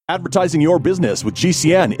Advertising your business with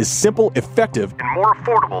GCN is simple, effective, and more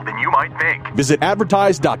affordable than you might think. Visit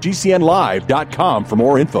advertise.gcnlive.com for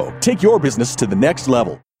more info. Take your business to the next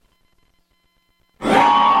level.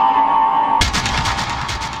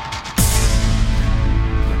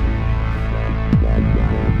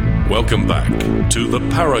 Welcome back to the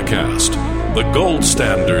Paracast, the gold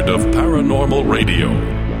standard of paranormal radio.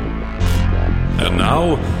 And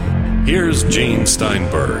now, here's Gene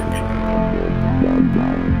Steinberg.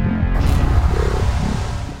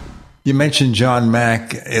 You mentioned John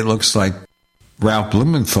Mack. It looks like Ralph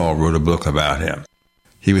Blumenthal wrote a book about him.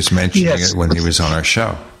 He was mentioning it when he was on our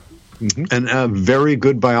show. Mm-hmm. And a very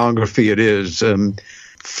good biography it is.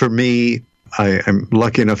 For me, I'm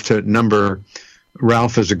lucky enough to number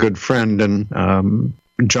Ralph as a good friend, and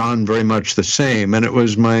John very much the same. And it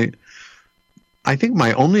was I think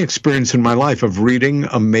my only experience in my life of reading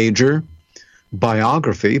a major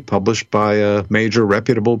biography published by a major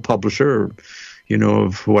reputable publisher,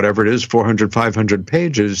 of whatever it is, 400, 500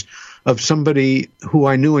 pages, of somebody who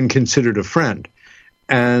I knew and considered a friend.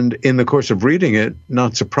 And in the course of reading it,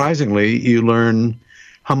 not surprisingly, you learn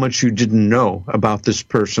how much you didn't know about this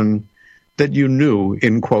person that you knew,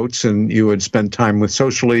 in quotes, and you had spent time with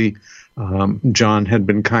socially. John had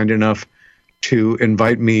been kind enough to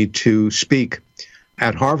invite me to speak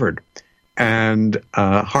at Harvard. And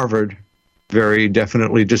Harvard very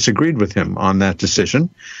definitely disagreed with him on that decision,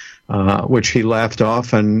 which he laughed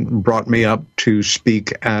off and brought me up to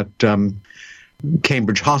speak at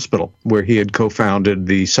Cambridge Hospital, where he had co-founded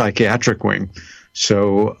the psychiatric wing.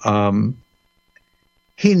 So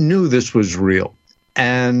he knew this was real.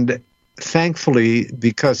 And thankfully,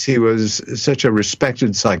 because he was such a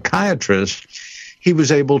respected psychiatrist, he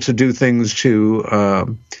was able to do things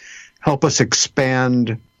to help us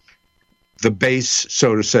expand the base,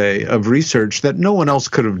 so to say, of research that no one else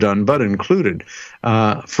could have done but included.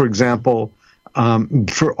 For example,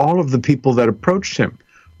 for all of the people that approached him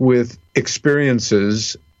with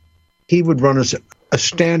experiences, he would run a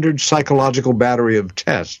standard psychological battery of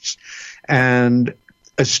tests and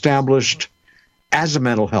established, as a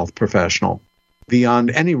mental health professional, beyond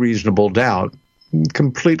any reasonable doubt,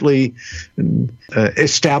 completely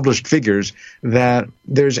established figures, that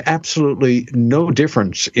there's absolutely no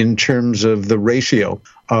difference in terms of the ratio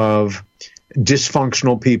of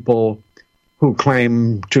dysfunctional people who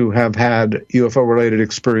claim to have had UFO-related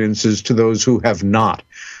experiences to those who have not.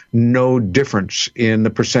 No difference in the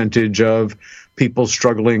percentage of people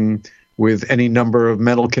struggling with any number of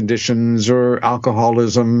mental conditions or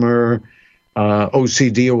alcoholism or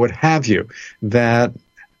OCD or what have you, that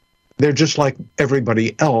they're just like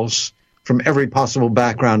everybody else from every possible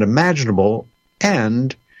background imaginable,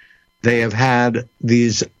 and they have had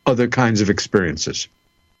these other kinds of experiences.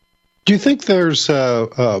 Do you think there's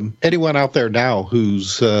anyone out there now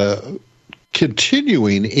who's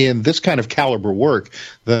continuing in this kind of caliber work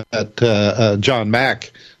that John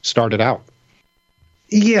Mack started out?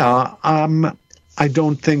 Yeah, I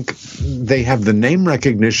don't think they have the name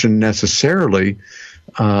recognition necessarily,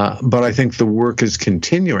 but I think the work is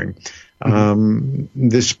continuing.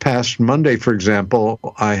 This past Monday, for example,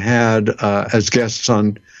 I had as guests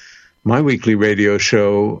on my weekly radio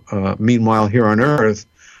show, Meanwhile Here on Earth,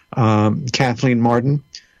 Kathleen Martin,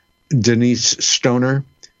 Denise Stoner,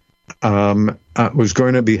 was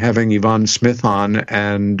going to be having Yvonne Smith on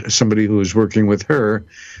and somebody who was working with her.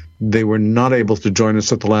 They were not able to join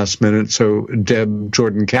us at the last minute, so Deb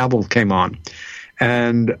Jordan Cabell came on.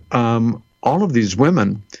 And all of these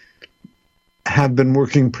women have been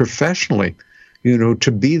working professionally,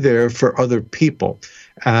 to be there for other people.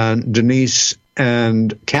 And Denise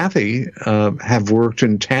and Kathy have worked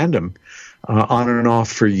in tandem on and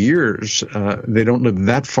off for years. They don't live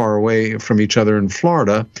that far away from each other in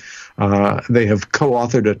Florida. They have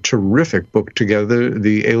co-authored a terrific book together,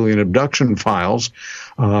 The Alien Abduction Files,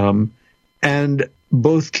 and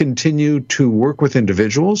both continue to work with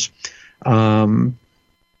individuals,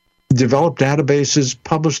 develop databases,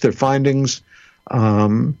 publish their findings,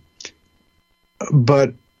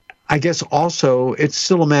 but I guess also it's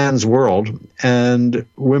still a man's world, and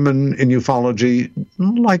women in ufology,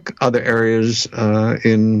 like other areas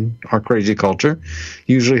in our crazy culture,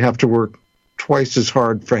 usually have to work twice as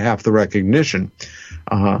hard for half the recognition.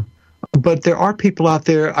 But there are people out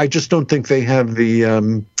there, I just don't think they have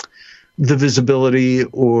the visibility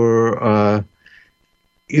or,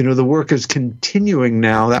 the work is continuing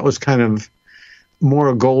now. That was kind of more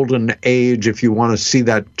a golden age, if you want to see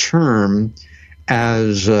that term,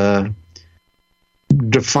 as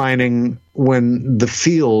defining when the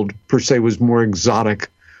field, per se, was more exotic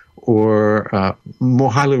or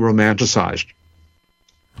more highly romanticized.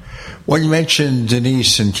 Well, you mentioned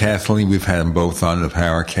Denise and Kathleen. We've had them both on the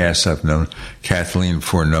Paracast. I've known Kathleen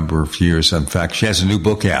for a number of years. In fact, she has a new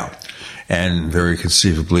book out, and very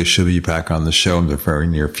conceivably she'll be back on the show in the very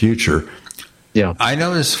near future. Yeah. I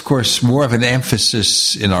noticed, of course, more of an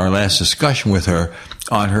emphasis in our last discussion with her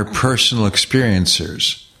on her personal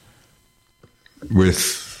experiences with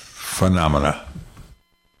phenomena.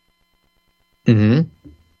 Mm-hmm.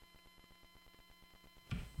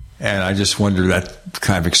 And I just wonder, that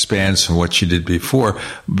kind of expands from what she did before.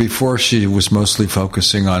 Before, she was mostly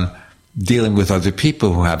focusing on dealing with other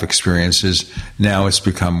people who have experiences. Now it's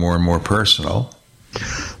become more and more personal.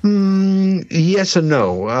 Yes and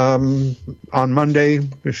no. On Monday,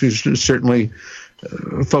 she's certainly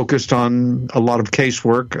focused on a lot of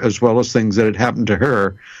casework as well as things that had happened to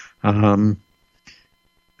her.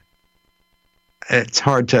 It's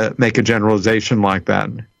hard to make a generalization like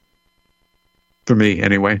that. For me,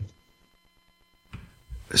 anyway.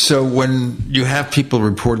 So when you have people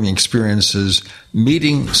reporting experiences,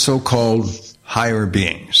 meeting so-called higher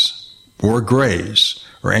beings or grays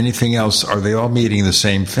or anything else, are they all meeting the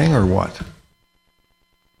same thing or what?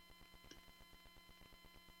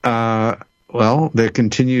 Well, there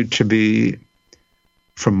continue to be,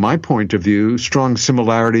 from my point of view, strong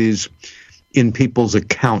similarities in people's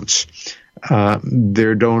accounts.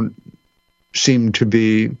 There don't seem to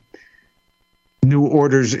be new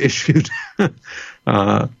orders issued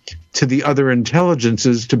to the other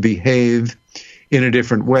intelligences to behave in a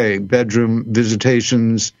different way. Bedroom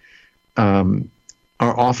visitations are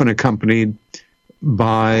often accompanied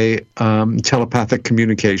by telepathic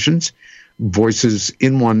communications, voices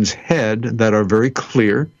in one's head that are very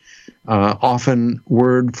clear, often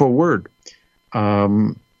word for word,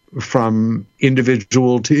 from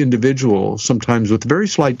individual to individual, sometimes with very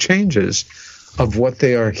slight changes of what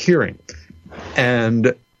they are hearing.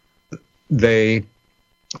 And they,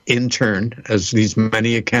 in turn, as these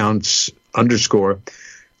many accounts underscore,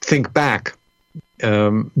 think back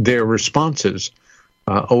their responses,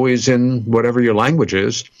 always in whatever your language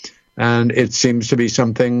is. And it seems to be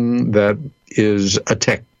something that is a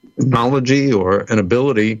technology or an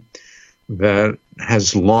ability that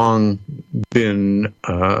has long been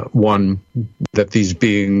one that these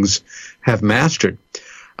beings have mastered.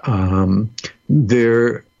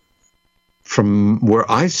 From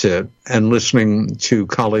where I sit and listening to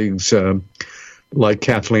colleagues like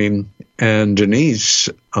Kathleen and Denise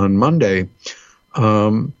on Monday,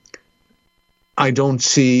 I don't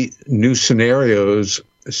see new scenarios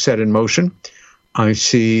set in motion. I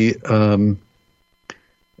see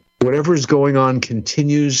whatever is going on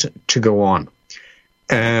continues to go on.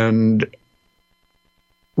 And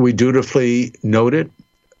we dutifully note it,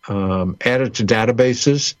 add it to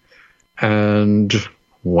databases, and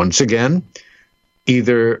once again,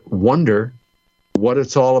 either wonder what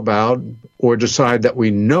it's all about or decide that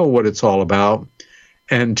we know what it's all about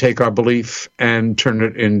and take our belief and turn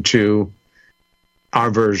it into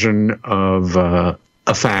our version of a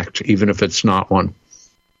fact, even if it's not one.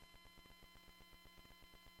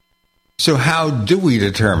 So how do we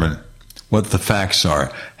determine what the facts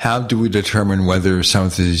are? How do we determine whether some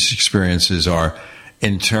of these experiences are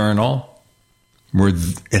internal, where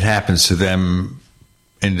it happens to them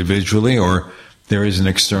individually, or there is an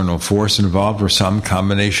external force involved, or some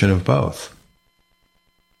combination of both?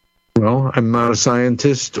 Well, I'm not a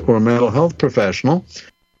scientist or a mental health professional,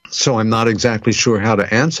 so I'm not exactly sure how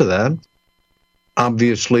to answer that.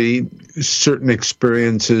 Obviously, certain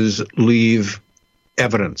experiences leave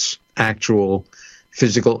evidence, actual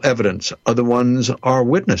physical evidence. Other ones are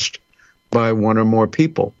witnessed by one or more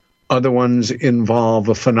people. Other ones involve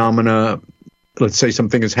a phenomena. Let's say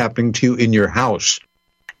something is happening to you in your house,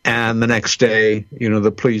 and the next day,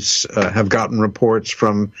 the police have gotten reports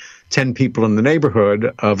from 10 people in the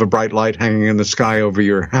neighborhood of a bright light hanging in the sky over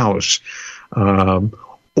your house,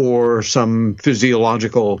 or some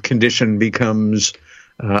physiological condition becomes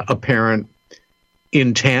apparent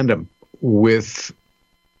in tandem with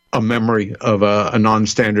a memory of a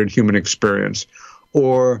non-standard human experience,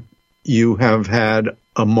 or you have had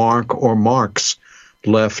a mark or marks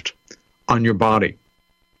left on your body.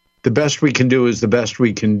 The best we can do is the best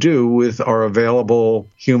we can do with our available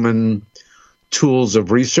human tools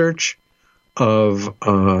of research, of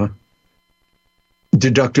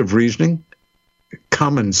deductive reasoning,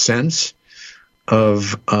 common sense,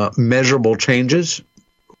 of measurable changes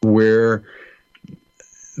where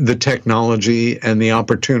the technology and the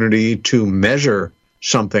opportunity to measure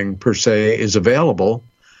something per se is available.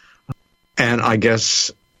 And I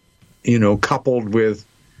guess, coupled with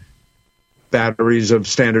batteries of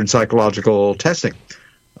standard psychological testing.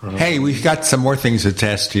 Hey, we've got some more things to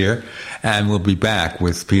test here, and we'll be back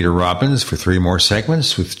with Peter Robbins for 3 more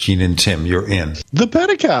segments with Gene and Tim. You're in The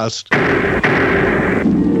Paracast.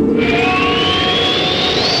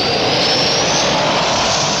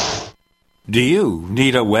 Do you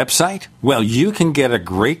need a website? Well, you can get a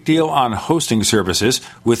great deal on hosting services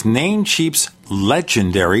with Namecheap's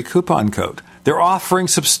legendary coupon code. They're offering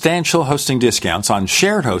substantial hosting discounts on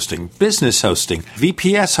shared hosting, business hosting,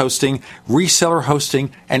 VPS hosting, reseller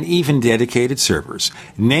hosting, and even dedicated servers.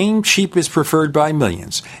 Namecheap is preferred by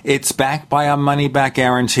millions. It's backed by a money-back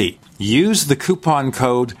guarantee. Use the coupon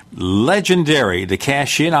code LEGENDARY to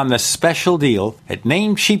cash in on the special deal at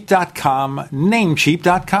Namecheap.com,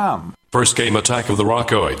 Namecheap.com. First came Attack of the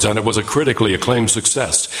Rockoids, and it was a critically acclaimed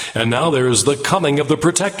success. And now there's The Coming of the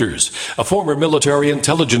Protectors. A former military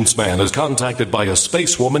intelligence man is contacted by a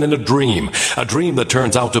space woman in a dream that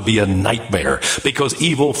turns out to be a nightmare because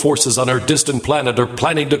evil forces on her distant planet are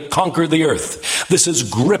planning to conquer the Earth. This is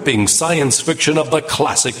gripping science fiction of the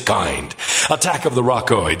classic kind. Attack of the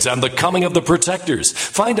Rockoids and The Coming of the Protectors.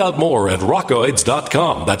 Find out more at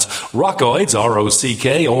rockoids.com. That's Rockoids,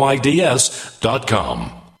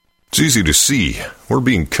 ROCKOIDS.com. It's easy to see. We're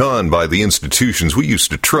being conned by the institutions we used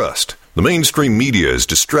to trust. The mainstream media is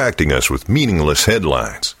distracting us with meaningless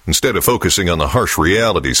headlines instead of focusing on the harsh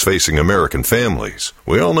realities facing American families.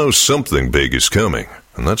 We all know something big is coming,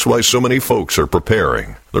 and that's why so many folks are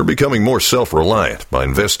preparing. They're becoming more self-reliant by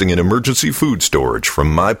investing in emergency food storage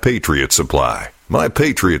from My Patriot Supply. My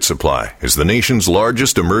Patriot Supply is the nation's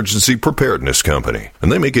largest emergency preparedness company, and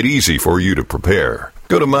they make it easy for you to prepare.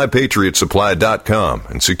 Go to MyPatriotSupply.com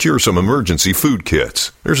and secure some emergency food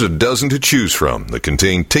kits. There's a dozen to choose from that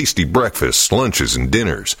contain tasty breakfasts, lunches, and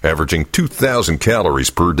dinners, averaging 2,000 calories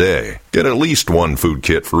per day. Get at least one food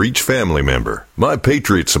kit for each family member. My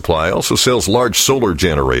Patriot Supply also sells large solar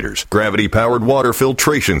generators, gravity-powered water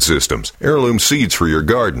filtration systems, heirloom seeds for your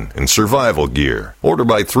garden, and survival gear. Order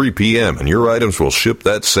by 3 p.m. and your items will ship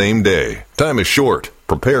that same day. Time is short.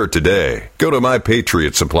 Prepare today. Go to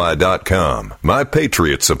MyPatriotSupply.com.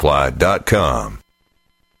 MyPatriotSupply.com.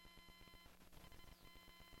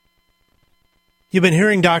 You've been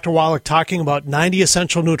hearing Dr. Wallach talking about 90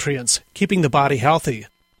 essential nutrients, keeping the body healthy.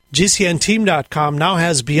 GCNteam.com now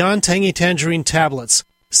has Beyond Tangy Tangerine tablets,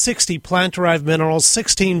 60 plant-derived minerals,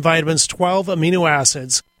 16 vitamins, 12 amino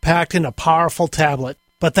acids, packed in a powerful tablet.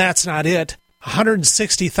 But that's not it.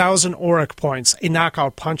 160,000 auric points, a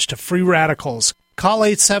knockout punch to free radicals. Call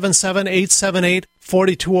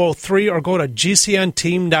 877-878-4203 or go to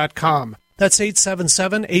GCNteam.com. That's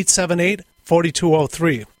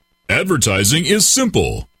 877-878-4203. Advertising is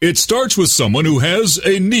simple. It starts with someone who has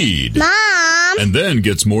a need. Mom! And then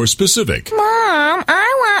gets more specific. Mom,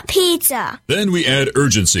 I want pizza. Then we add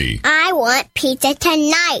urgency. I want pizza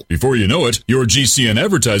tonight. Before you know it, your GCN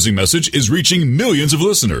advertising message is reaching millions of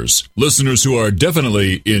listeners. Listeners who are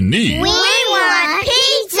definitely in need. We want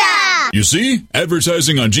pizza! You see,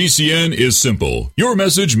 advertising on GCN is simple. Your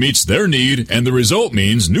message meets their need, and the result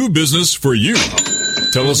means new business for you.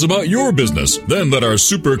 Tell us about your business. Then let our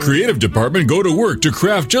super creative department go to work to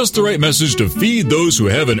craft just the right message to feed those who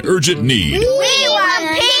have an urgent need. We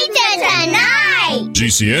want pizza tonight!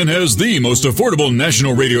 GCN has the most affordable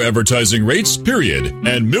national radio advertising rates, period.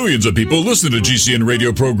 And millions of people listen to GCN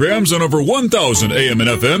radio programs on over 1,000 AM and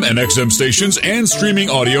FM and XM stations and streaming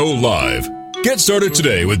audio live. Get started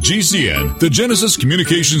today with GCN, the Genesis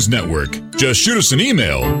Communications Network. Just shoot us an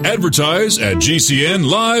email,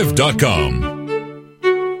 advertise@gcnlive.com.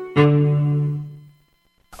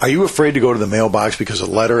 Are you afraid to go to the mailbox because of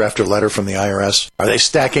letter after letter from the IRS? Are they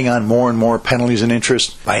stacking on more and more penalties and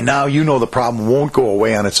interest? By now, you know the problem won't go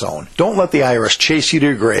away on its own. Don't let the IRS chase you to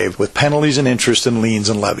your grave with penalties and interest and liens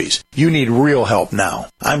and levies. You need real help now.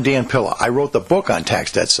 I'm Dan Pilla. I wrote the book on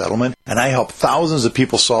tax debt settlement, and I help thousands of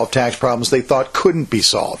people solve tax problems they thought couldn't be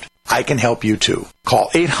solved. I can help you too. Call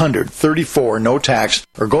 800-34-NO-TAX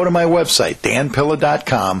or go to my website,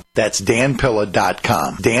 danpilla.com. That's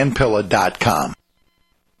danpilla.com. danpilla.com.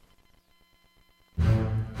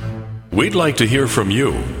 We'd like to hear from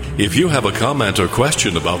you. If you have a comment or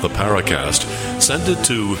question about the Paracast, send it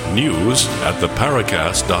to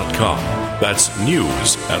news@theparacast.com. That's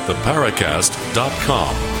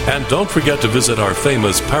news@theparacast.com. And don't forget to visit our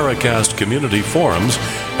famous Paracast community forums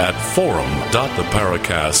at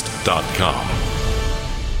forum.theparacast.com.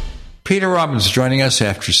 Peter Robbins joining us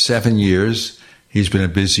after 7 years. He's been a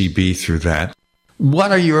busy bee through that.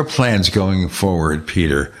 What are your plans going forward,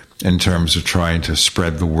 Peter, in terms of trying to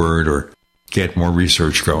spread the word or get more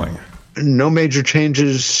research going? No major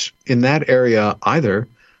changes in that area either.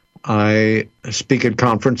 I speak at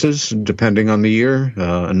conferences, depending on the year,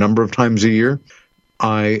 a number of times a year.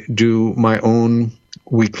 I do my own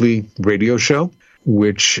weekly radio show,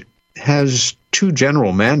 which has two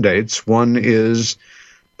general mandates. One is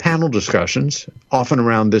panel discussions, often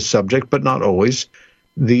around this subject, but not always.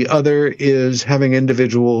 The other is having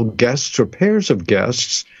individual guests or pairs of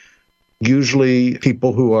guests, usually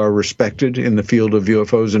people who are respected in the field of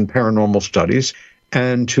UFOs and paranormal studies,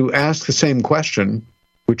 and to ask the same question,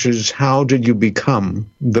 which is, how did you become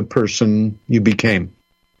the person you became?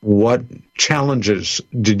 What challenges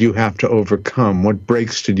did you have to overcome? What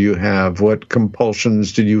breaks did you have? What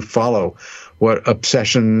compulsions did you follow? What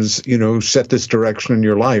obsessions, set this direction in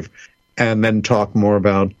your life? And then talk more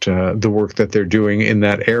about the work that they're doing in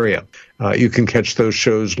that area. You can catch those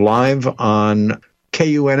shows live on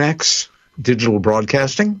KUNX Digital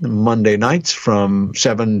Broadcasting, Monday nights from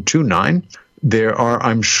 7 to 9. There are,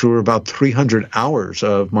 I'm sure, about 300 hours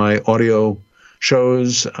of my audio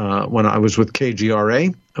shows when I was with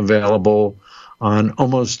KGRA, available on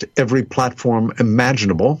almost every platform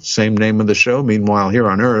imaginable. Same name of the show. Meanwhile, here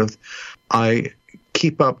on Earth, I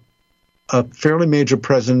keep up a fairly major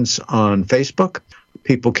presence on Facebook.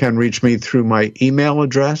 People can reach me through my email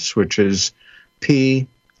address, which is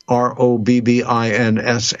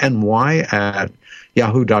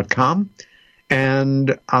PROBBINSNY@yahoo.com.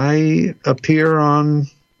 And I appear on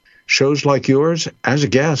shows like yours as a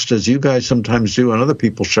guest, as you guys sometimes do on other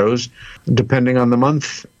people's shows, depending on the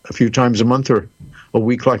month, a few times a month, or a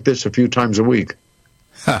week like this, a few times a week.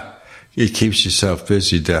 It keeps yourself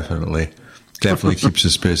busy, definitely. Definitely keeps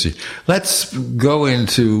us busy. Let's go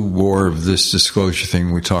into more of this disclosure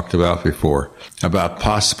thing we talked about before, about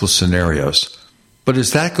possible scenarios. But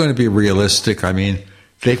is that going to be realistic? I mean,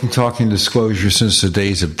 they've been talking disclosure since the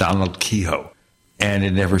days of Donald Kehoe, and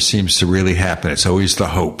it never seems to really happen. It's always the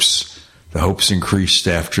hopes. The hopes increased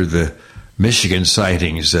after the Michigan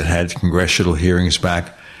sightings that had congressional hearings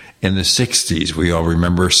back in the 60s. We all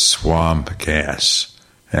remember swamp gas.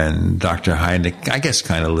 And Dr. Hynek, I guess,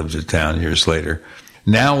 kind of lived it down years later.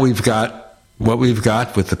 Now we've got what we've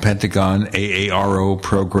got with the Pentagon AARO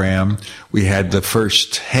program. We had the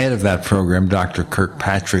first head of that program, Dr.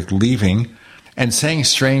 Kirkpatrick, leaving and saying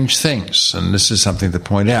strange things. And this is something to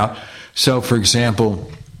point out. So, for example,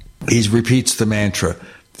 he repeats the mantra,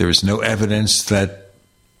 there is no evidence that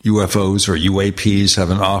UFOs or UAPs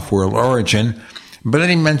have an off-world origin. But then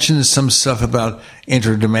he mentions some stuff about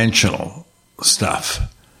interdimensional stuff.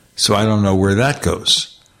 So I don't know where that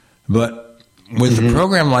goes. But with a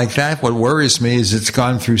program like that, what worries me is it's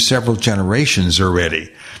gone through several generations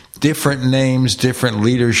already. Different names, different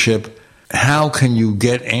leadership. How can you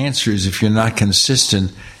get answers if you're not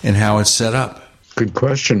consistent in how it's set up? Good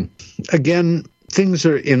question. Again, things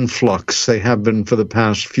are in flux. They have been for the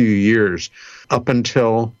past few years. Up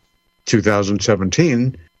until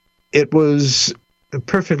 2017, it was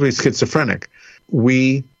perfectly schizophrenic.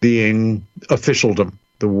 We being officialdom,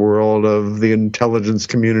 the world of the intelligence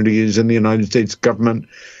communities and the United States government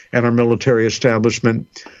and our military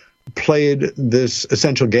establishment, played this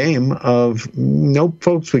essential game of, nope,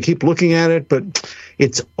 folks, we keep looking at it, but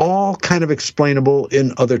it's all kind of explainable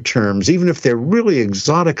in other terms. Even if they're really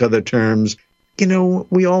exotic other terms,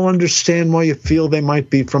 we all understand why you feel they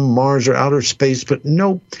might be from Mars or outer space, but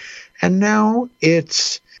nope. And now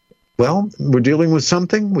it's, well, we're dealing with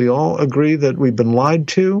something. We all agree that we've been lied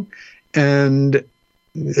to, and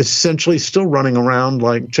essentially still running around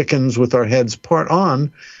like chickens with our heads part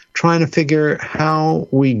on, trying to figure how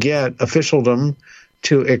we get officialdom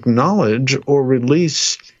to acknowledge or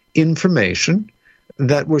release information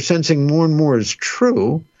that we're sensing more and more is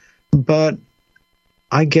true. But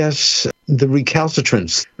I guess the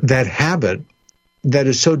recalcitrance, that habit that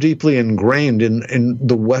is so deeply ingrained in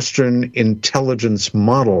the Western intelligence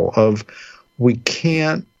model of we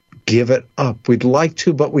can't give it up. We'd like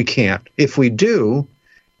to, but we can't. If we do,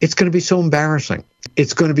 it's going to be so embarrassing.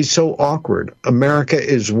 It's going to be so awkward. America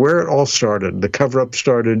is where it all started. The cover-up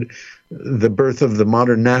started, the birth of the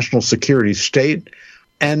modern national security state,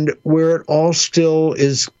 and where it all still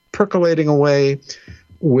is percolating away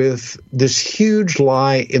with this huge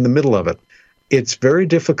lie in the middle of it. It's very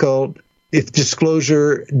difficult if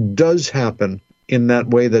disclosure does happen in that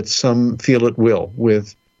way that some feel it will,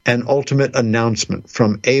 with an ultimate announcement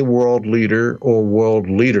from a world leader or world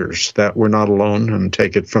leaders that we're not alone, and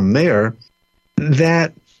take it from there,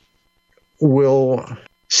 that will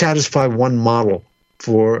satisfy one model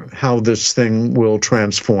for how this thing will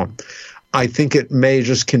transform. I think it may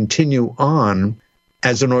just continue on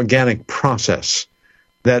as an organic process,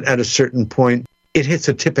 that at a certain point it hits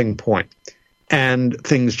a tipping point and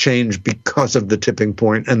things change because of the tipping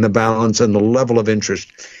point and the balance and the level of interest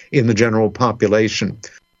in the general population.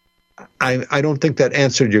 I don't think that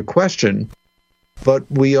answered your question, but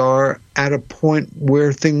we are at a point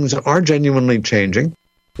where things are genuinely changing,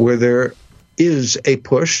 where there is a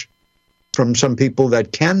push from some people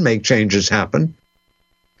that can make changes happen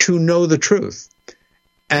to know the truth.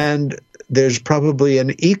 And there's probably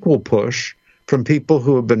an equal push from people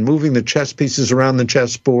who have been moving the chess pieces around the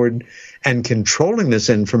chessboard and controlling this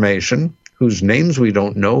information, whose names we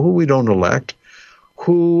don't know, who we don't elect,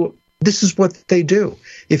 who this is what they do.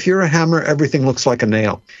 If you're a hammer, everything looks like a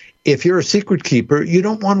nail. If you're a secret keeper, you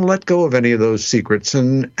don't want to let go of any of those secrets.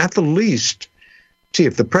 And at the least, see,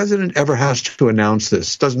 if the president ever has to announce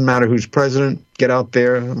this, doesn't matter who's president, get out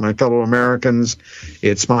there, my fellow Americans,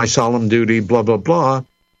 it's my solemn duty, blah, blah, blah.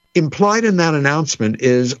 Implied in that announcement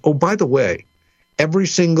is, oh, by the way, every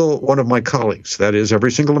single one of my colleagues, that is,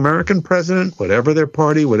 every single American president, whatever their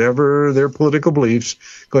party, whatever their political beliefs,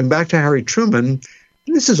 going back to Harry Truman,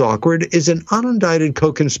 this is awkward, is an unindicted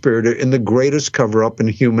co-conspirator in the greatest cover-up in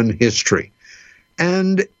human history.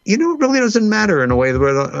 And, you know, it really doesn't matter in a way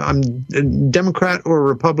whether I'm a Democrat or a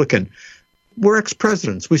Republican. We're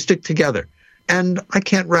ex-presidents. We stick together. And I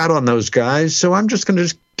can't rat on those guys, so I'm just going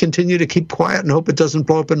to continue to keep quiet and hope it doesn't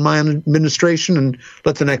blow up in my administration and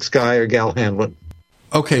let the next guy or gal handle it.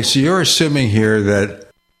 Okay, so you're assuming here that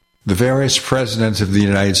the various presidents of the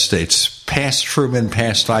United States, past Truman,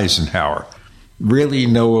 past Eisenhower, really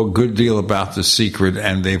know a good deal about the secret,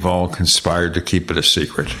 and they've all conspired to keep it a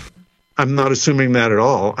secret. I'm not assuming that at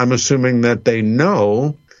all. I'm assuming that they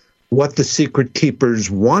know what the secret keepers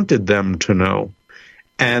wanted them to know,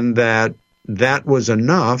 and that was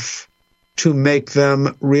enough to make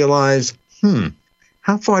them realize,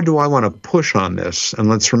 how far do I want to push on this? And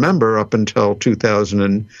let's remember, up until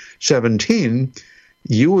 2017,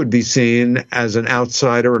 you would be seen as an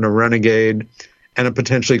outsider and a renegade and a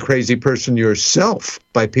potentially crazy person yourself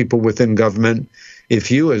by people within government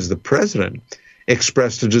if you, as the president,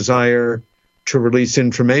 expressed a desire to release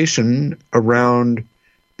information around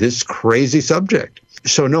this crazy subject.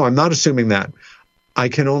 So, no, I'm not assuming that. I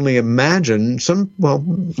can only imagine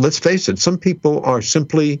let's face it, some people are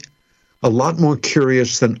simply a lot more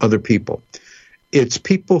curious than other people. It's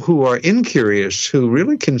people who are incurious who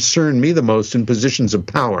really concern me the most in positions of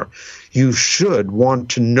power. You should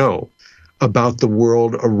want to know about the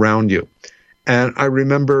world around you. And I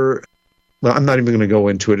remember, well, I'm not even going to go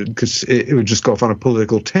into it because it would just go off on a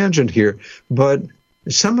political tangent here, but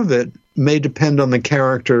some of it may depend on the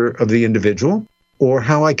character of the individual or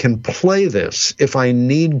how I can play this if I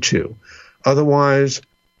need to. Otherwise,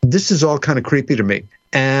 this is all kind of creepy to me.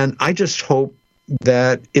 And I just hope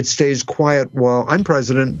that it stays quiet while I'm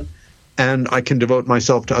president and I can devote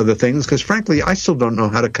myself to other things, because frankly, I still don't know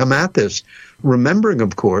how to come at this. Remembering,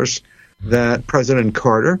 of course, that President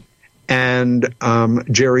Carter and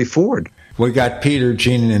Jerry Ford. We got Peter,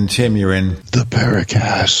 Gene, and Tim. You're in the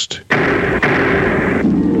Paracast.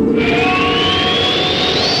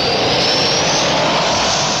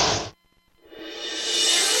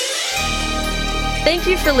 Thank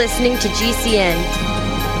you for listening to GCN.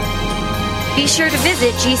 Be sure to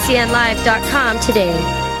visit GCNlive.com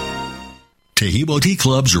today. Tahibo Tea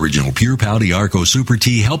Club's original Pure Pouty Arco Super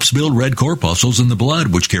Tea helps build red corpuscles in the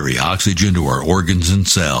blood, which carry oxygen to our organs and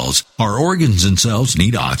cells. Our organs and cells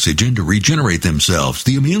need oxygen to regenerate themselves.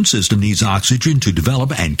 The immune system needs oxygen to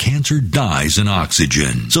develop, and cancer dies in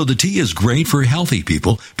oxygen. So the tea is great for healthy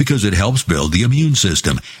people because it helps build the immune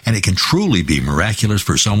system, and it can truly be miraculous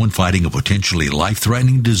for someone fighting a potentially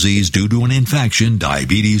life-threatening disease due to an infection,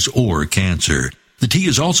 diabetes, or cancer. The tea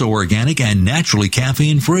is also organic and naturally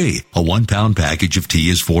caffeine-free. A 1-pound package of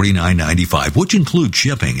tea is $49.95, which includes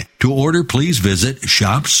shipping. To order, please visit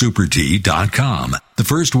shopsupertea.com. The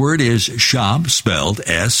first word is shop, spelled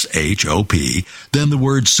S-H-O-P, then the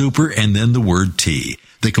word super, and then the word tea.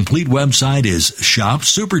 The complete website is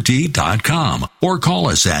shopsupertea.com, or call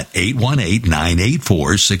us at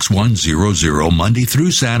 818-984-6100 Monday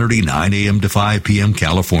through Saturday, 9 a.m. to 5 p.m.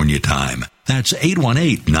 California time. That's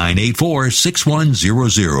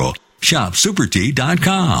 818-984-6100.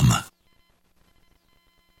 ShopSuperTea.com.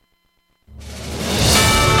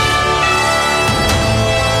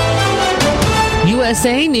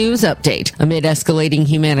 USA News Update. Amid escalating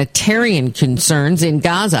humanitarian concerns in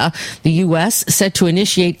Gaza, the U.S. set to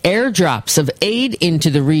initiate airdrops of aid into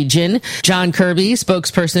the region. John Kirby,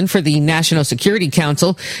 spokesperson for the National Security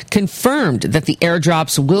Council, confirmed that the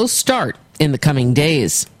airdrops will start in the coming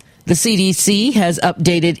days. The CDC has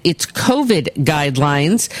updated its COVID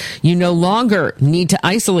guidelines. You no longer need to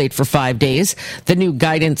isolate for 5 days. The new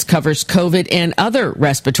guidance covers COVID and other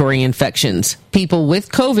respiratory infections. People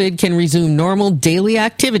with COVID can resume normal daily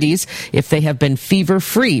activities if they have been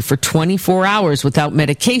fever-free for 24 hours without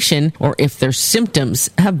medication or if their symptoms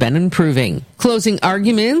have been improving. Closing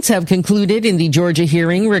arguments have concluded in the Georgia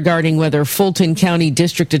hearing regarding whether Fulton County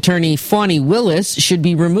District Attorney Fani Willis should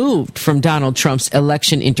be removed from Donald Trump's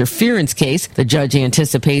election interference case. The judge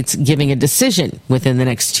anticipates giving a decision within the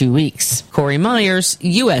next 2 weeks. Corey Myers,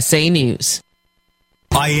 USA News.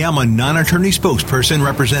 I am a non-attorney spokesperson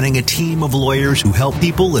representing a team of lawyers who help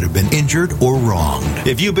people that have been injured or wronged.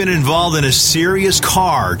 If you've been involved in a serious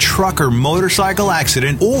car, truck, or motorcycle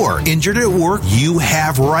accident or injured at work, you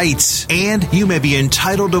have rights, and you may be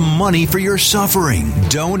entitled to money for your suffering.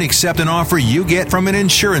 Don't accept an offer you get from an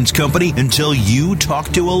insurance company until you talk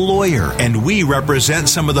to a lawyer, and we represent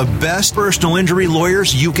some of the best personal injury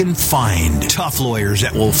lawyers you can find. Tough lawyers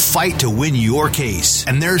that will fight to win your case,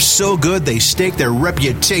 and they're so good they stake their reputation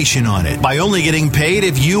on it by only getting paid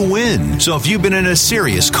if you win. So if you've been in a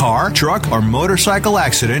serious car, truck, or motorcycle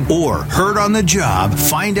accident or hurt on the job,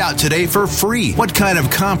 find out today for free what kind of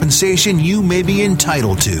compensation you may be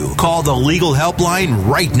entitled to. Call the legal helpline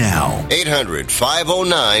right now.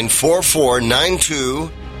 800-509-4492.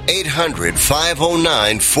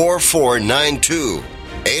 800-509-4492.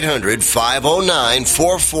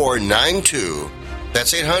 800-509-4492.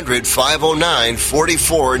 That's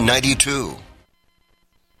 800-509-4492.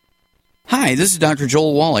 Hi, this is Dr.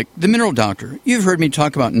 Joel Wallach, the Mineral Doctor. You've heard me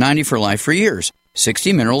talk about 90 for Life for years.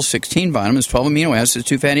 60 minerals, 16 vitamins, 12 amino acids,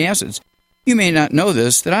 2 fatty acids. You may not know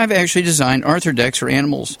this, that I've actually designed Arthrodex for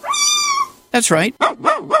animals. That's right.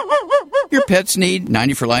 Your pets need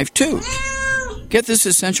 90 for Life, too. Get this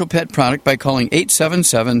essential pet product by calling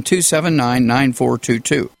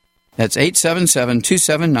 877-279-9422. That's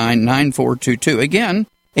 877-279-9422. Again,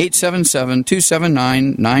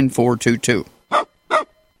 877-279-9422.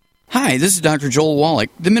 Hi, this is Dr. Joel Wallach,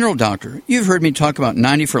 the Mineral Doctor. You've heard me talk about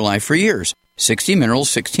 90 for Life for years. 60 minerals,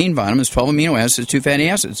 16 vitamins, 12 amino acids, 2 fatty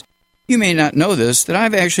acids. You may not know this, that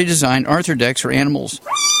I've actually designed Arthrodex for animals.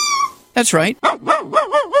 That's right.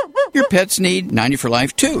 Your pets need 90 for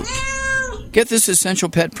Life, too. Get this essential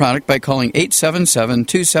pet product by calling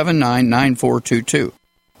 877-279-9422.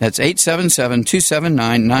 That's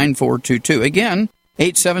 877-279-9422. Again,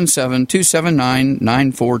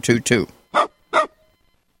 877-279-9422.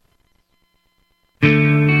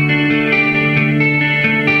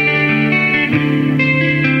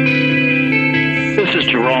 This is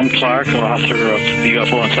Jerome Clark, author of the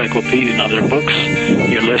UFO Encyclopedia and other books.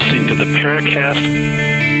 You're listening to the Paracast.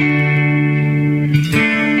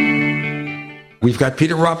 We've got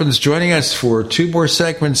Peter Robbins joining us for 2 more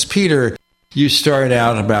segments. Peter, you started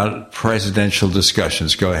out about presidential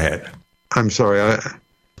discussions. Go ahead. I'm sorry. All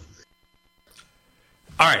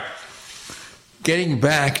right. Getting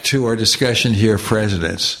back to our discussion here of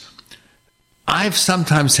presidents, I've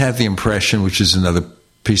sometimes had the impression, which is another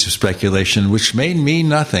piece of speculation, which may mean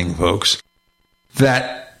nothing, folks,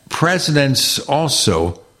 that presidents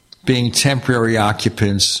also, being temporary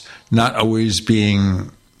occupants, not always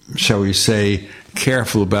being, shall we say,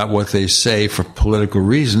 careful about what they say for political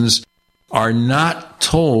reasons, are not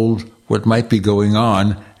told what might be going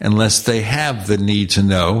on unless they have the need to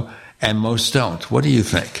know, and most don't. What do you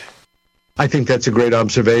think? I think that's a great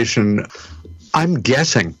observation. I'm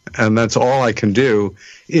guessing, and that's all I can do,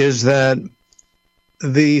 is that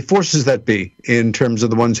the forces that be, in terms of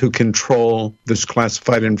the ones who control this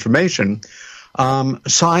classified information,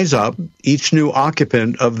 size up each new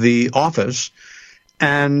occupant of the office,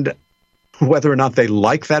 and whether or not they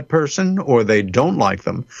like that person or they don't like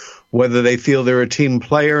them, whether they feel they're a team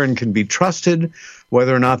player and can be trusted,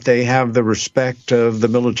 whether or not they have the respect of the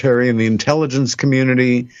military and the intelligence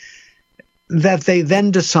community, that they then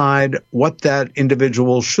decide what that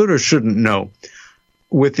individual should or shouldn't know,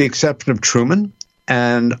 with the exception of Truman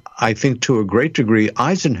and I think to a great degree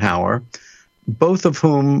Eisenhower, both of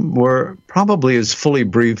whom were probably as fully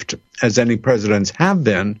briefed as any presidents have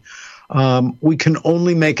been. We can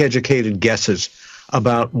only make educated guesses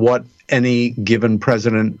about what any given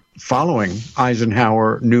president following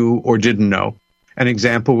Eisenhower knew or didn't know. An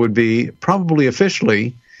example would be, probably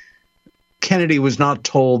officially, Kennedy was not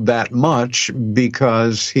told that much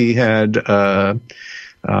because he had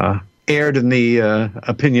erred in the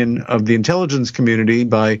opinion of the intelligence community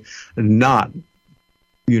by not,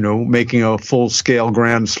 making a full-scale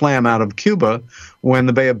grand slam out of Cuba when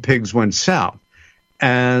the Bay of Pigs went south.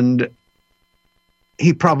 And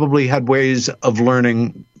he probably had ways of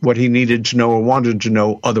learning what he needed to know or wanted to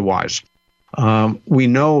know otherwise. We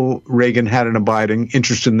know Reagan had an abiding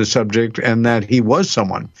interest in the subject and that he was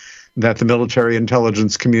someone that the military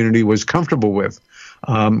intelligence community was comfortable with.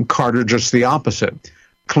 Carter, just the opposite.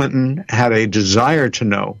 Clinton had a desire to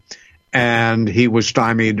know, and he was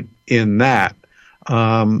stymied in that.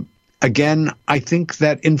 Again, I think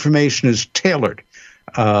that information is tailored.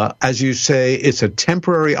 As you say, it's a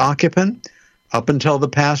temporary occupant. Up until the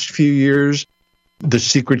past few years, the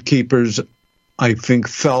secret keepers, I think,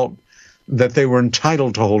 felt that they were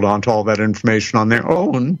entitled to hold on to all that information on their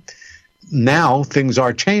own. Now things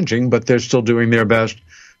are changing, but they're still doing their best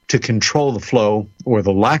to control the flow or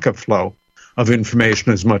the lack of flow of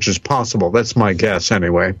information as much as possible. That's my guess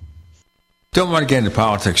anyway. Don't want to get into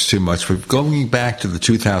politics too much, but going back to the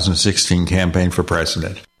 2016 campaign for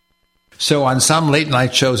president. So on some late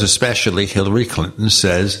night shows especially, Hillary Clinton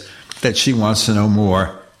says that she wants to know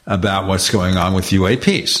more about what's going on with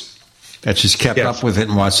UAPs, that she's kept up with it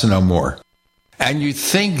and wants to know more. And you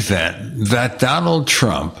think then that Donald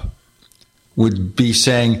Trump would be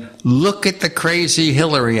saying, look at the crazy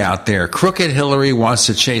Hillary out there. Crooked Hillary wants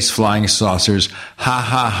to chase flying saucers. Ha,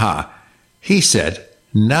 ha, ha. He said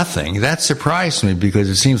nothing. That surprised me because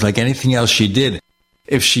it seems like anything else she did,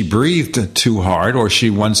 if she breathed too hard or she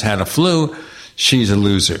once had a flu, she's a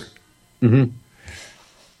loser. Mm-hmm.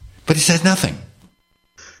 But he said nothing.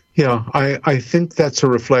 Yeah, I think that's a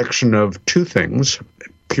reflection of two things,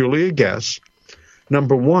 purely a guess.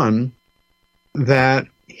 Number one, that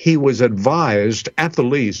he was advised, at the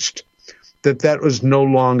least, that was no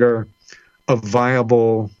longer a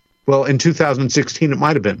viable, well, in 2016 it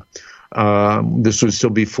might have been. This was still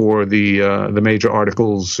before the major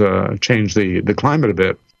articles changed the climate a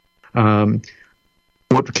bit.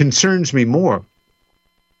 What concerns me more,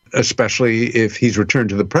 especially if he's returned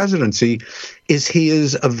to the presidency, is he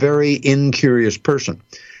is a very incurious person.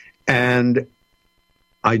 And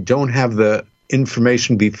I don't have the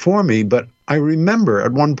information before me, but I remember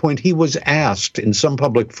at one point he was asked in some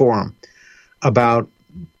public forum about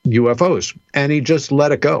UFOs, and he just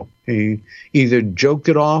let it go. He either joked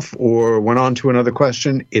it off or went on to another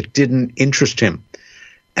question. It didn't interest him.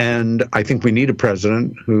 And I think we need a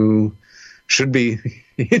president who should be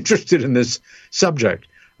interested in this subject.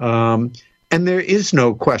 And there is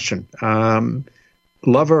no question.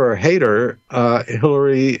 Lover or hater,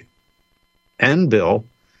 Hillary and Bill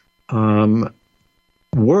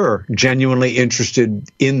were genuinely interested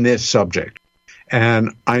in this subject.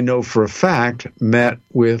 And I know for a fact, met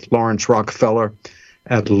with Lawrence Rockefeller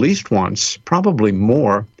at least once, probably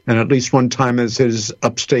more, and at least one time as his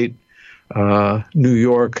upstate New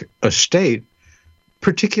York estate,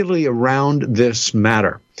 particularly around this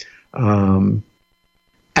matter.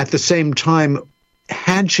 At the same time,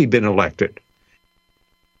 had she been elected,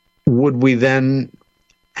 would we then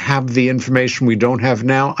have the information we don't have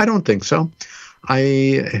now? I don't think so.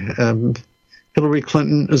 Hillary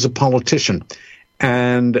Clinton is a politician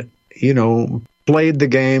and, played the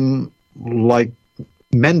game like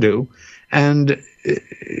men do and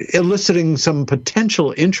eliciting some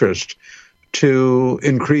potential interest to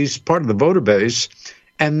increase part of the voter base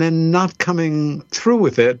and then not coming through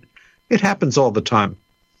with it. It happens all the time.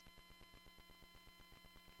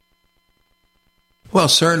 Well,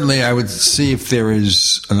 certainly I would see if there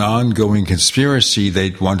is an ongoing conspiracy,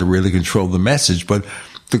 they'd want to really control the message. But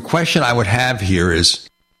the question I would have here is,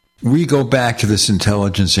 we go back to this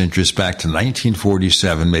intelligence interest back to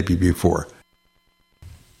 1947, maybe before.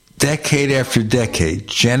 Decade after decade,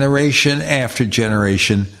 generation after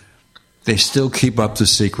generation, they still keep up the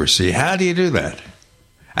secrecy. How do you do that?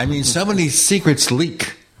 I mean, some of these secrets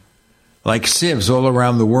leak like sieves all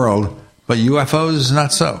around the world, but UFOs,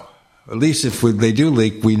 not so. At least if they do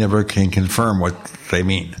leak, we never can confirm what they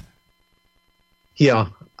mean. Yeah.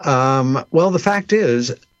 Well, the fact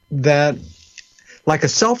is that, like a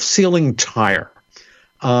self-sealing tire,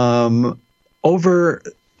 over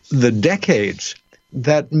the decades,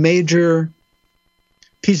 that major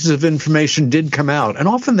pieces of information did come out, and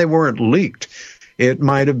often they weren't leaked. It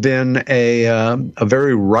might have been a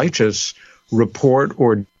very righteous report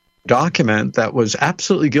or document that was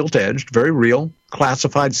absolutely gilt-edged, very real,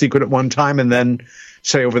 classified secret at one time, and then,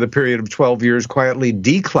 say, over the period of 12 years, quietly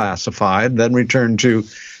declassified, then returned to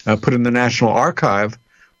put in the National Archive,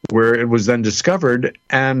 where it was then discovered,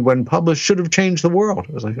 and when published, should have changed the world.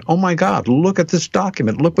 It was like, oh my God, look at this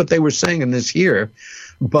document. Look what they were saying in this year.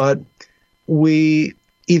 But we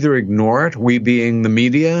either ignore it, we being the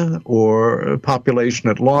media or population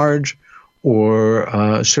at large,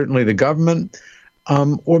 or certainly the government,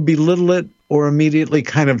 or belittle it, or immediately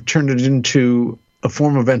kind of turn it into a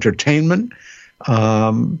form of entertainment.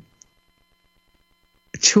 To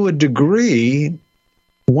a degree,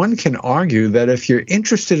 one can argue that if you're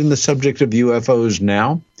interested in the subject of UFOs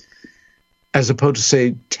now, as opposed to,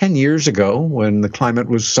 say, 10 years ago when the climate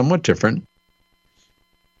was somewhat different,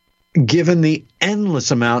 given the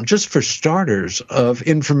endless amount, just for starters, of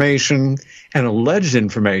information and alleged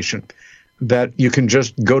information that you can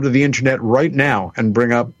just go to the internet right now and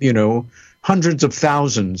bring up, hundreds of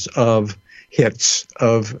thousands of hits,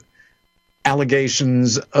 of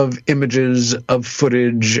allegations, of images, of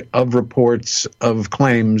footage, of reports, of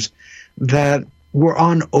claims that we're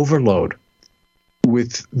on overload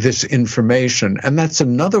with this information. And that's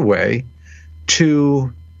another way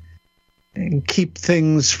to keep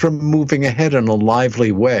things from moving ahead in a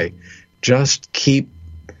lively way. Just keep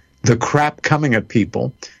the crap coming at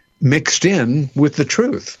people mixed in with the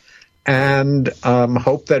truth, and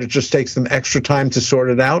hope that it just takes them extra time to sort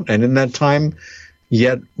it out. And in that time,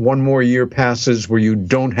 yet one more year passes where you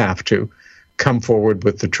don't have to come forward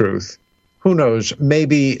with the truth. Who knows?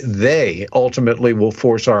 Maybe they ultimately will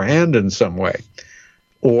force our hand in some way,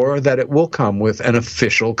 or that it will come with an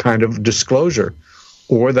official kind of disclosure,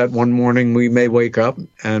 or that one morning we may wake up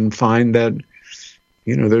and find that,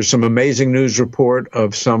 there's some amazing news report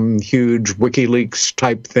of some huge WikiLeaks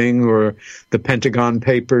type thing, or the Pentagon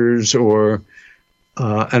Papers, or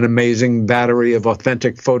an amazing battery of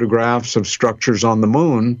authentic photographs of structures on the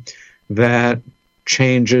moon that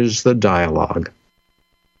changes the dialogue.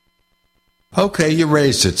 Okay, you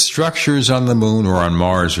raised it. Structures on the moon or on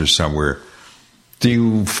Mars or somewhere. Do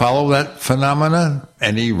you follow that phenomena?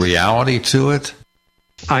 Any reality to it?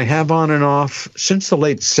 I have on and off since the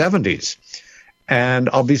late 70s. And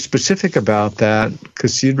I'll be specific about that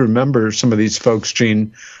because you'd remember some of these folks,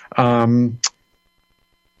 Gene.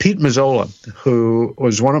 Pete Mazzola, who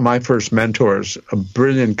was one of my first mentors, a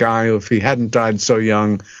brilliant guy who, if he hadn't died so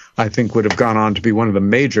young, I think would have gone on to be one of the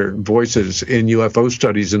major voices in UFO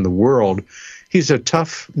studies in the world. He's a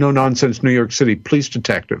tough, no-nonsense New York City police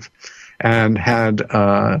detective and had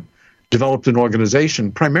developed an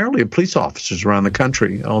organization, primarily of police officers around the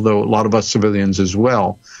country, although a lot of us civilians as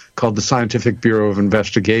well, called the Scientific Bureau of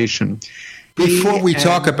Investigation. Before we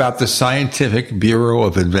talk about the Scientific Bureau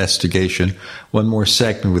of Investigation, one more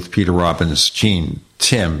segment with Peter Robbins. Gene,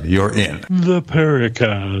 Tim, you're in. The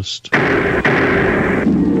Paracast.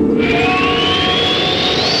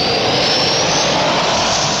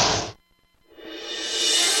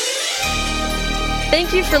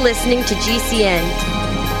 Thank you for listening to GCN.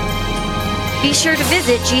 Be sure to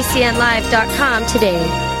visit GCNlive.com today.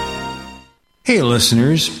 Hey,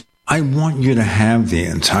 listeners. I want you to have the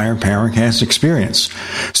entire Paracast experience.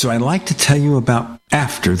 So I'd like to tell you about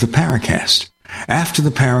After the Paracast. After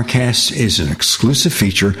the Paracast is an exclusive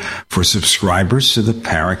feature for subscribers to the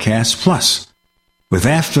Paracast Plus. With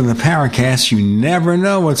After the Paracast, you never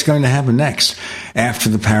know what's going to happen next. After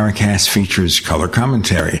the Paracast features color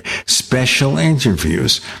commentary, special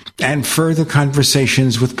interviews, and further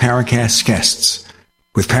conversations with Paracast guests.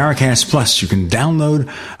 With Paracast Plus, you can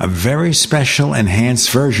download a very special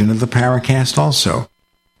enhanced version of the Paracast also.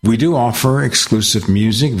 We do offer exclusive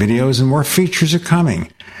music, videos, and more features are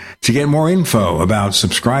coming. To get more info about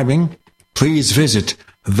subscribing, please visit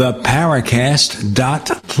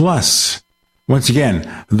theparacast.plus. Once again,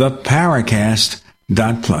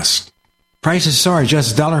 theparacast.plus. Prices are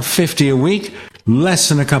just $1.50 a week, less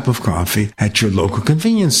than a cup of coffee at your local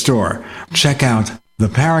convenience store. Check out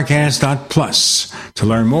theparacast.plus to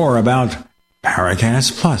learn more about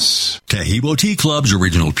Paracast Plus. Tahibo Tea Club's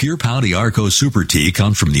original Pure Pouty Arco Super Tea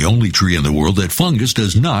comes from the only tree in the world that fungus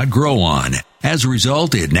does not grow on. As a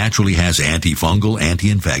result, it naturally has antifungal,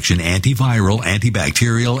 anti-infection, antiviral,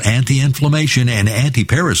 antibacterial, anti-inflammation, and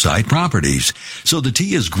anti-parasite properties. So the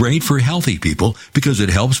tea is great for healthy people because it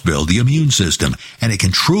helps build the immune system, and it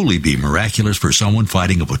can truly be miraculous for someone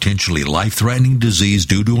fighting a potentially life-threatening disease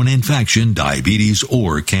due to an infection, diabetes,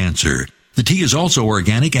 or cancer. The tea is also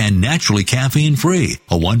organic and naturally caffeine-free.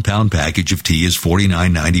 A 1-pound package of tea is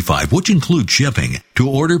 $49.95, which includes shipping. To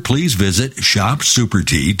order, please visit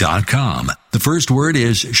shopsupertea.com. The first word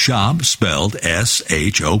is shop, spelled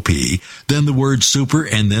S-H-O-P, then the word super,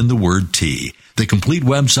 and then the word tea. The complete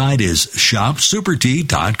website is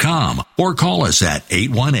shopsupertea.com, or call us at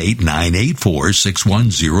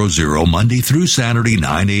 818-984-6100 Monday through Saturday,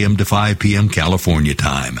 9 a.m. to 5 p.m. California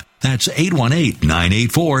time. That's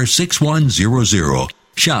 818-984-6100.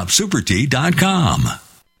 ShopSuperTea.com.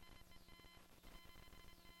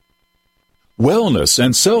 Wellness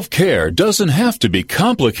and self-care doesn't have to be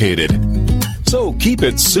complicated. So keep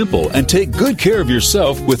it simple and take good care of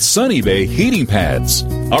yourself with Sunny Bay heating pads.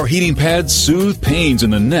 Our heating pads soothe pains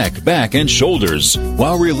in the neck, back, and shoulders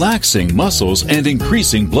while relaxing muscles and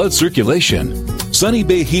increasing blood circulation. Sunny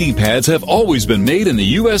Bay heating pads have always been made in the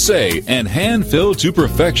USA and hand-filled to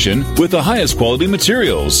perfection with the highest quality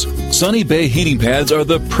materials. Sunny Bay heating pads are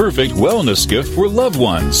the perfect wellness gift for loved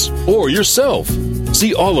ones or yourself.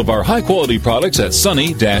 See all of our high-quality products at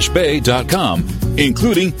sunny-bay.com,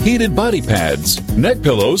 including heated body pads, neck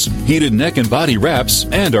pillows, heated neck and body wraps,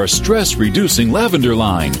 and our stress-reducing lavender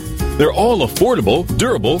line. They're all affordable,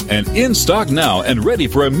 durable, and in stock now and ready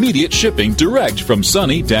for immediate shipping direct from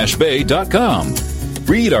sunny-bay.com.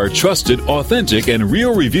 Read our trusted, authentic, and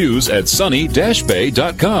real reviews at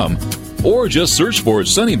sunny-bay.com or just search for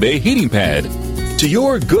Sunny Bay Heating Pad. To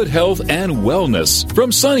your good health and wellness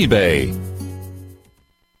from Sunny Bay.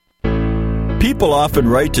 People often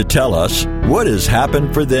write to tell us what has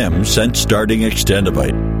happened for them since starting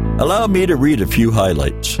Extendivite. Allow me to read a few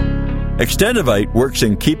highlights. Extendivite works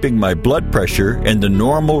in keeping my blood pressure in the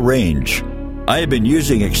normal range. I have been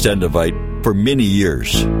using Extendivite for many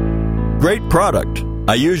years. Great product.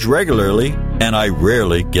 I use regularly and I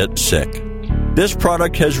rarely get sick. This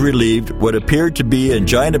product has relieved what appeared to be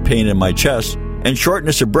angina pain in my chest and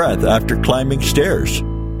shortness of breath after climbing stairs.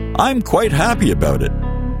 I'm quite happy about it.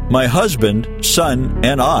 My husband, son,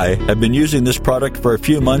 and I have been using this product for a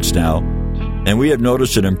few months now, and we have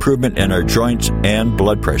noticed an improvement in our joints and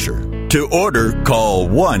blood pressure. To order, call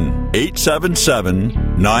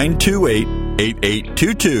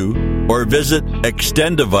 1-877-928-8822 or visit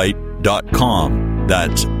extendivite.com.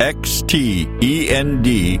 That's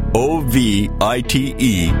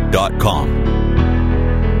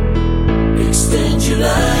XTENDOVITE.com. Extend your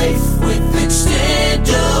life with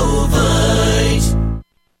Extendovite.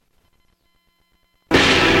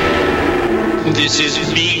 This is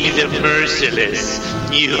Big the Merciless.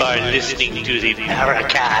 You are listening to the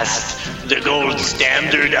Paracast, the gold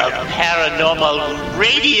standard of paranormal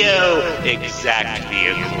radio, exactly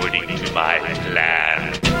according to my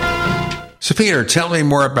plan. So, Peter, tell me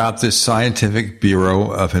more about this Scientific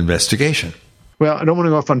Bureau of Investigation. Well, I don't want to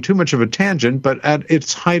go off on too much of a tangent, but at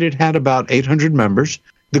its height, it had about 800 members,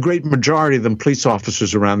 the great majority of them police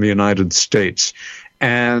officers around the United States.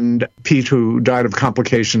 And Pete, who died of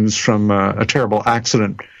complications from a terrible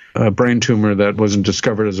accident, a brain tumor that wasn't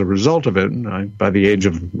discovered as a result of it by the age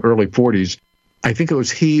of early 40s. I think it was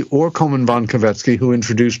he or Coleman von Kavetsky who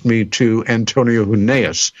introduced me to Antonio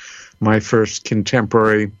Huneeus, my first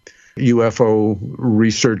contemporary UFO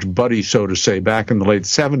research buddy, so to say, back in the late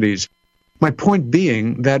 70s. My point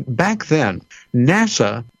being that back then,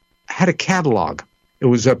 NASA had a catalog. It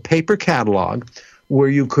was a paper catalog where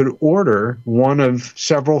you could order one of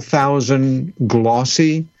several thousand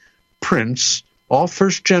glossy prints, all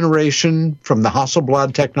first generation from the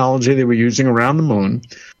Hasselblad technology they were using around the moon,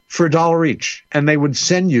 for $1 each. And they would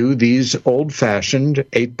send you these old-fashioned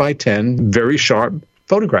 8x10, very sharp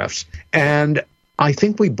photographs. And I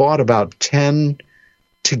think we bought about 10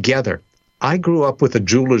 together. I grew up with a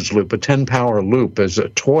jeweler's loop, a 10-power loop as a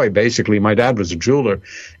toy, basically. My dad was a jeweler.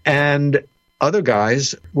 And other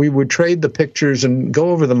guys, we would trade the pictures and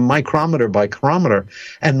go over them micrometer by micrometer,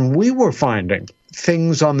 and we were finding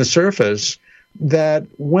things on the surface that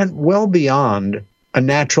went well beyond a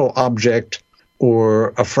natural object or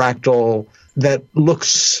a fractal that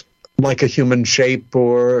looks like a human shape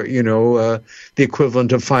or, the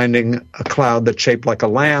equivalent of finding a cloud that's shaped like a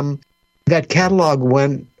lamb. That catalog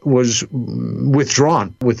was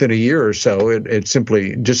withdrawn within a year or so. It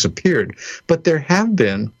simply disappeared. But there have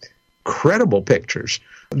been credible pictures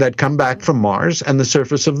that come back from Mars and the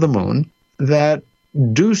surface of the moon that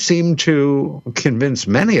do seem to convince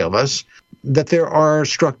many of us that there are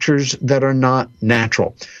structures that are not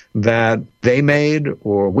natural, that they made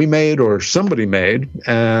or we made or somebody made,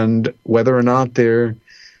 and whether or not they're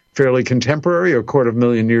fairly contemporary or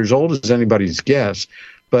 250,000 years old is anybody's guess.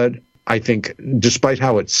 But I think, despite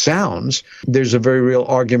how it sounds, there's a very real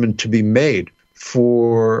argument to be made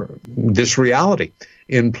for this reality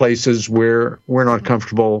in places where we're not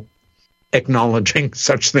comfortable acknowledging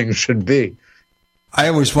such things should be. I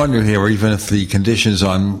always wonder here, even if the conditions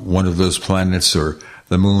on one of those planets or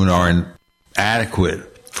the moon aren't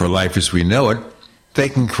adequate for life as we know it, they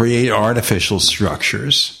can create artificial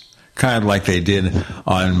structures, kind of like they did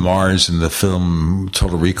on Mars in the film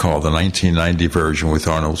Total Recall, the 1990 version with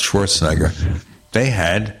Arnold Schwarzenegger. They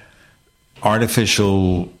had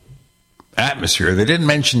artificial atmosphere. They didn't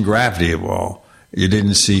mention gravity at all. You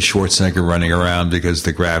didn't see Schwarzenegger running around because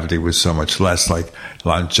the gravity was so much less, like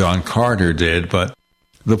John Carter did. But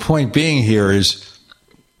the point being here is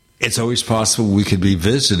it's always possible we could be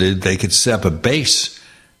visited. They could set up a base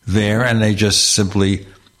there, and they just simply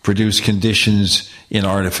produce conditions in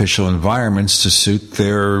artificial environments to suit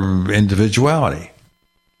their individuality.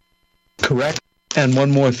 Correct. And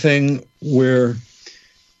one more thing, we're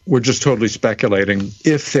we're just totally speculating.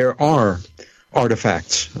 If there are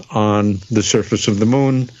artifacts on the surface of the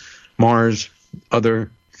moon, Mars, other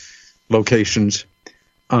locations,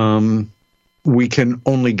 we can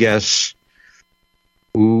only guess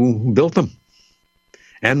who built them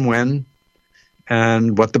and when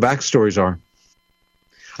and what the backstories are.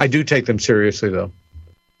 I do take them seriously, though.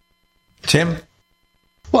 Tim?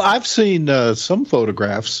 Well, I've seen some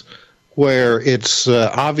photographs where it's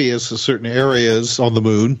obvious that certain areas on the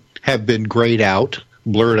moon have been grayed out,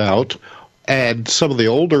 blurred out, and some of the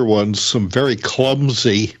older ones, some very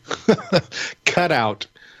clumsy cutout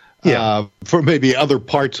for maybe other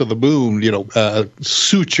parts of the moon,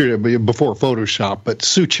 sutured before Photoshop, but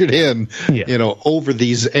sutured in, over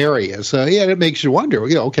these areas. It makes you wonder,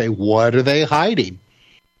 okay, what are they hiding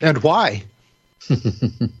and why?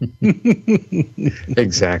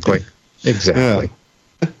 Exactly. Because,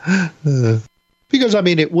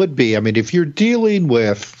 it would be, if you're dealing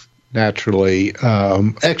with, naturally,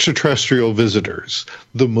 extraterrestrial visitors,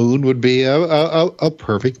 the moon would be a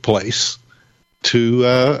perfect place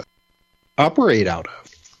to operate out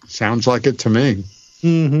of. Sounds like it to me.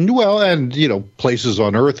 Mm-hmm. Well, and, places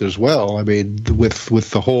on Earth as well. With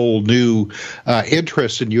the whole new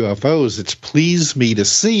interest in UFOs, it's pleased me to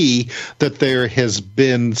see that there has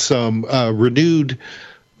been some renewed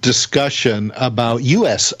discussion about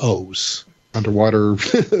USOs, underwater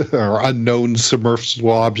or unknown submersible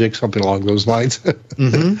objects, something along those lines.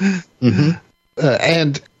 Mm-hmm.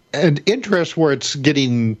 Mm-hmm. And interest where it's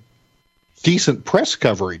getting decent press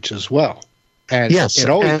coverage as well. And yes,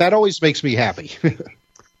 that always makes me happy.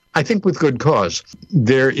 I think with good cause.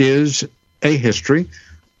 There is a history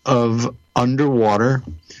of underwater,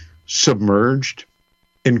 submerged,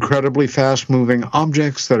 incredibly fast-moving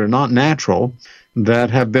objects that are not natural, that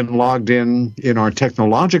have been logged in our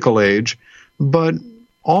technological age, but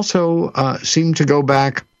also seem to go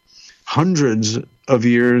back hundreds of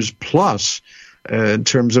years plus in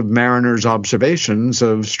terms of mariners' observations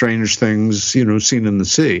of strange things, seen in the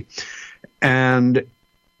sea. And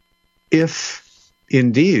if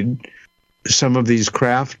indeed some of these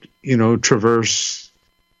craft, traverse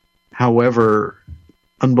however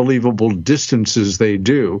unbelievable distances they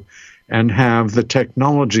do and have the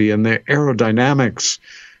technology and the aerodynamics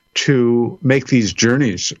to make these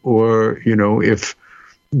journeys, or, if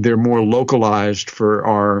they're more localized for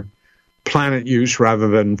our planet use rather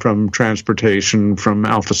than from transportation from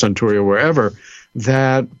Alpha Centauri or wherever,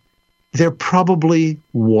 that they're probably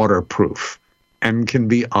waterproof and can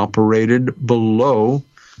be operated below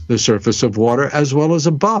the surface of water as well as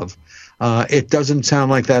above. It doesn't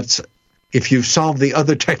sound like that's, if you've solved the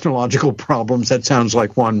other technological problems, that sounds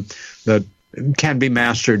like one that can be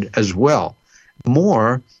mastered as well.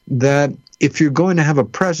 More that if you're going to have a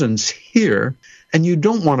presence here and you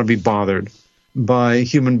don't want to be bothered by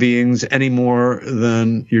human beings any more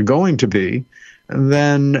than you're going to be,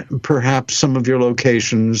 then perhaps some of your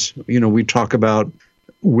locations, we talk about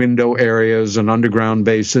window areas and underground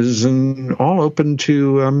bases and all open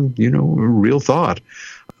to, real thought.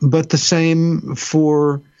 But the same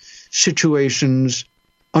for situations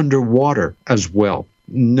underwater as well.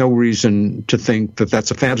 No reason to think that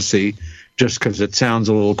that's a fantasy just because it sounds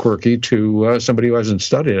a little quirky to somebody who hasn't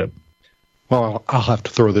studied it. Well, I'll have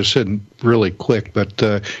to throw this in really quick, but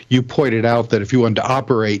you pointed out that if you wanted to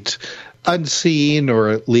operate unseen or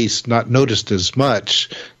at least not noticed as much,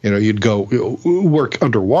 you'd go work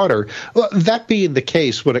underwater. Well, that being the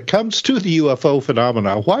case, when it comes to the UFO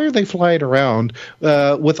phenomena, why are they flying around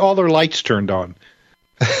with all their lights turned on?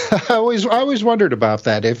 I always wondered about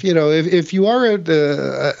that. If you are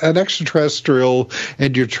an extraterrestrial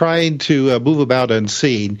and you're trying to move about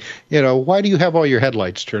unseen, why do you have all your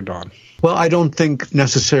headlights turned on? Well, I don't think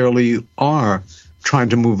necessarily you are trying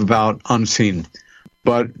to move about unseen,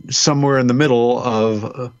 but somewhere in the middle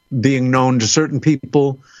of being known to certain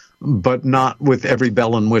people, but not with every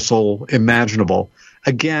bell and whistle imaginable.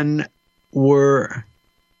 Again, we're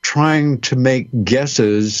trying to make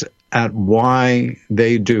guesses at why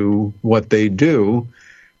they do what they do,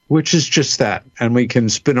 which is just that. And we can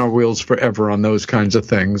spin our wheels forever on those kinds of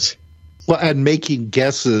things. Well, and making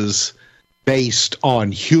guesses based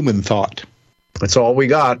on human thought. That's all we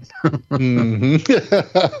got. Mm-hmm.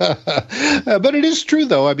 But it is true,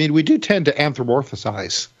 though. We do tend to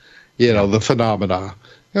anthropomorphize, the phenomena.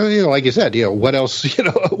 Like you said, what else?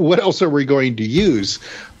 What else are we going to use?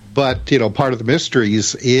 But part of the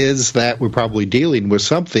mysteries is that we're probably dealing with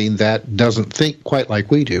something that doesn't think quite like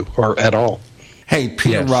we do, or at all. Hey,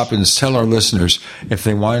 Peter Robbins, tell our listeners if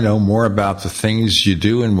they want to know more about the things you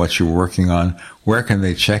do and what you're working on, where can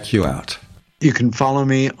they check you out? You can follow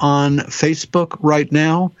me on Facebook right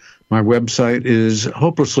now My website is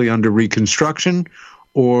hopelessly under reconstruction,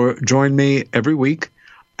 or join me every week.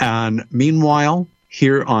 And meanwhile,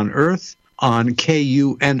 here on Earth, on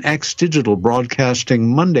KUNX Digital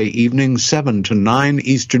Broadcasting, Monday evening, 7 to 9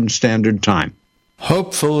 Eastern Standard Time.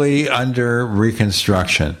 Hopefully under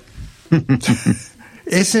reconstruction.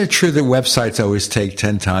 Isn't it true that websites always take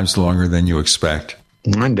 10 times longer than you expect?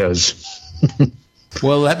 Mine does.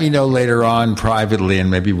 Well, let me know later on privately, and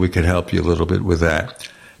maybe we could help you a little bit with that,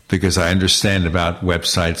 because I understand about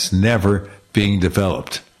websites never being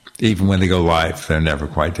developed. Even when they go live, they're never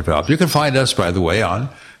quite developed. You can find us, by the way, on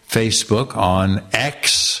Facebook, on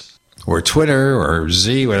X, or Twitter, or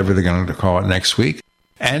Z, whatever they're going to call it next week.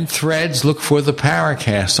 And Threads. Look for the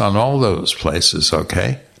Paracast on all those places,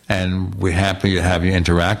 okay? And we're happy to have you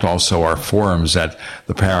interact. Also, our forums at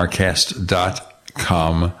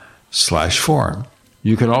theparacast.com/forum.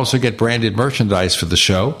 You can also get branded merchandise for the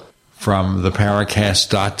show from the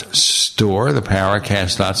Paracast.store, the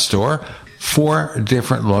Paracast.store. 4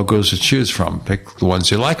 different logos to choose from. Pick the ones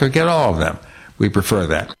you like or get all of them. We prefer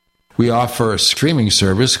that. We offer a streaming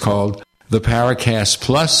service called the Paracast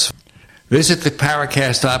Plus. Visit the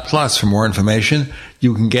Paracast.plus for more information.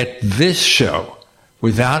 You can get this show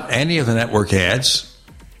without any of the network ads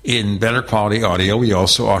in better quality audio. We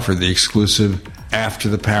also offer the exclusive After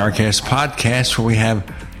the Paracast podcast, where we have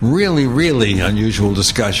really, really unusual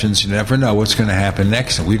discussions. You never know what's going to happen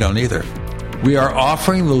next, and we don't either. We are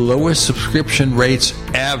offering the lowest subscription rates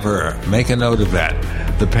ever. Make a note of that.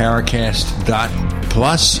 The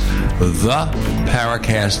Paracast.plus, the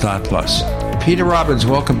Paracast.plus. Peter Robbins,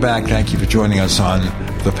 welcome back. Thank you for joining us on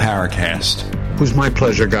the Paracast. It was my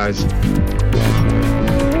pleasure, guys.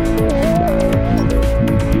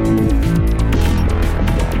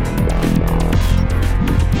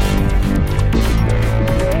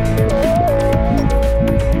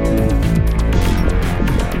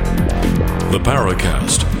 The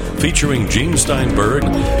Paracast, featuring Gene Steinberg,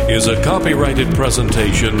 is a copyrighted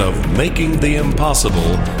presentation of Making the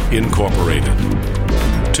Impossible, Incorporated.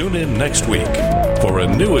 Tune in next week for a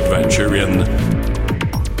new adventure in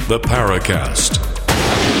The Paracast.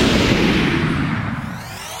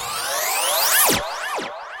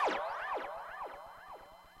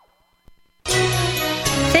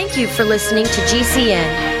 Thank you for listening to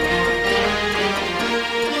GCN.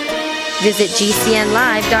 Visit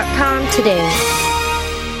GCNlive.com today.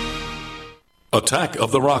 Attack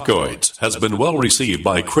of the Rockoids has been well received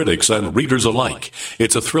by critics and readers alike.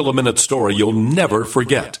 It's a thrill-a-minute story you'll never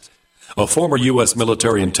forget. A former U.S.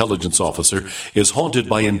 military intelligence officer is haunted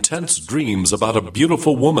by intense dreams about a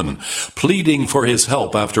beautiful woman pleading for his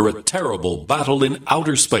help after a terrible battle in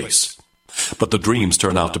outer space. But the dreams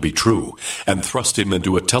turn out to be true and thrust him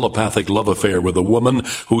into a telepathic love affair with a woman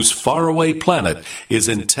whose faraway planet is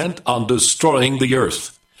intent on destroying the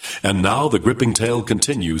Earth. And now the gripping tale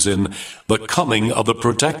continues in The Coming of the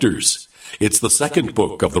Protectors. It's the second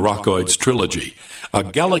book of the Rockoids trilogy, a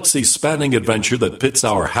galaxy-spanning adventure that pits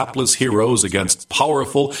our hapless heroes against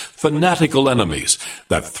powerful, fanatical enemies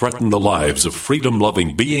that threaten the lives of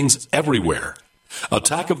freedom-loving beings everywhere.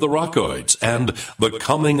 Attack of the Rockoids and The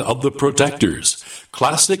Coming of the Protectors.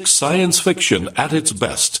 Classic science fiction at its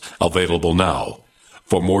best. Available now.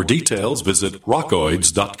 For more details, visit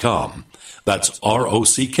rockoids.com. That's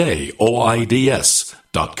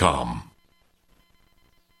ROCKOIDS.com.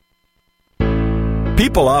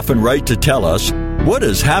 People often write to tell us what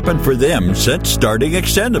has happened for them since starting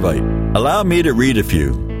Extendivite. Allow me to read a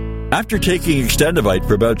few. After taking Extendivite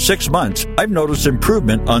for about 6 months, I've noticed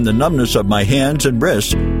improvement on the numbness of my hands and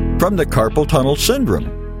wrists from the carpal tunnel syndrome.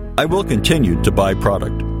 I will continue to buy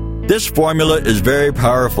product. This formula is very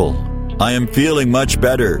powerful. I am feeling much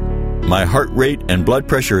better. My heart rate and blood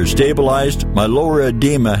pressure is stabilized, my lower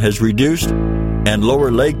edema has reduced, and lower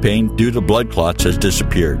leg pain due to blood clots has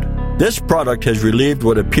disappeared. This product has relieved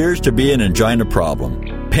what appears to be an angina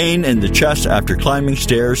problem, pain in the chest after climbing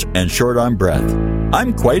stairs, and short on breath.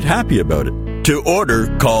 I'm quite happy about it. To order,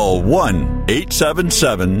 call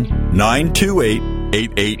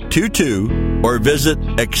 1-877-928-8822 or visit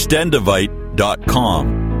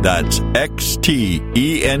extendivite.com. That's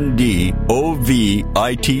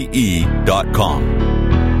XTENDOVITE.com.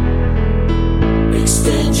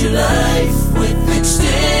 Extend your life with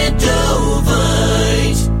Extendovite.